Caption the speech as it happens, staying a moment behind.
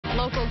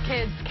Local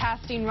kids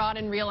casting rod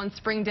and reel in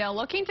Springdale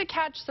looking to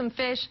catch some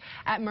fish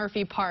at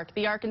Murphy Park.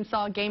 The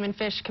Arkansas Game and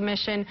Fish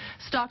Commission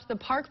stocked the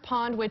park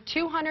pond with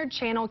 200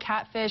 channel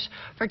catfish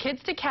for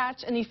kids to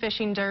catch in the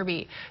fishing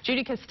derby.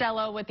 Judy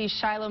Costello with the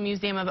Shiloh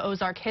Museum of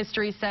Ozark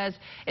History says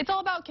it's all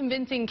about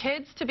convincing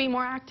kids to be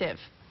more active.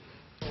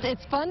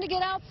 It's fun to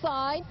get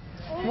outside.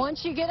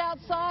 Once you get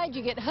outside,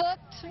 you get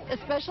hooked,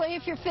 especially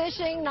if you're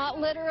fishing, not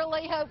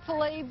literally,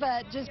 hopefully,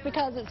 but just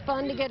because it's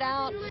fun to get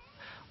out.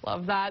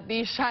 Love that.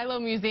 The Shiloh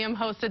Museum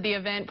hosted the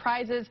event.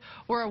 Prizes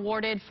were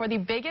awarded for the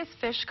biggest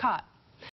fish caught.